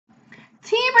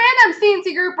Team Random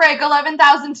C&C Group Break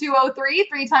 11,203.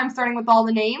 3 times starting with all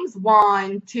the names.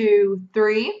 1, 2,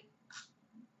 3.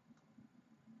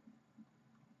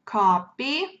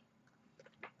 Copy.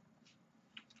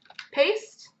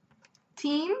 Paste.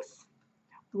 Teams.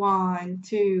 1,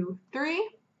 2, 3.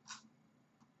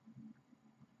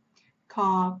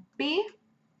 Copy.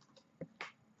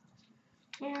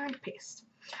 And paste.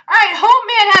 All right, Home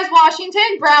Man has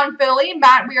Washington, Brown Philly,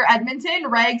 Matt Weir Edmonton,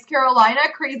 Regs Carolina,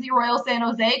 Crazy Royal San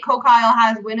Jose, Kokyle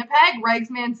has Winnipeg,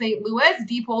 Regsman St. Louis,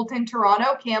 Deep Holton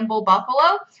Toronto, Campbell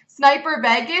Buffalo, Sniper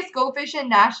Vegas, Go Fish in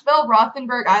Nashville,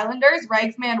 Rothenberg Islanders,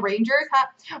 Regsman Rangers,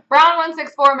 Brown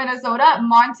 164 Minnesota,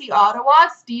 Monty Ottawa,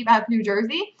 Steve F New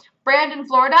Jersey, Brandon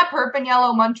Florida,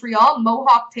 Perpignan Montreal,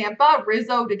 Mohawk Tampa,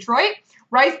 Rizzo Detroit,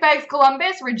 Ricebags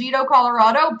Columbus, Regito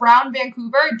Colorado, Brown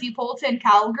Vancouver, Deep Holton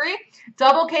Calgary,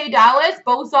 Double K Dallas,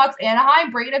 Bo Sox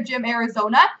Anaheim, Braid of Jim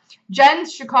Arizona,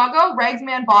 Jens Chicago,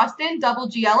 Regsman Boston, Double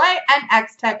GLA, and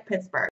X Tech Pittsburgh.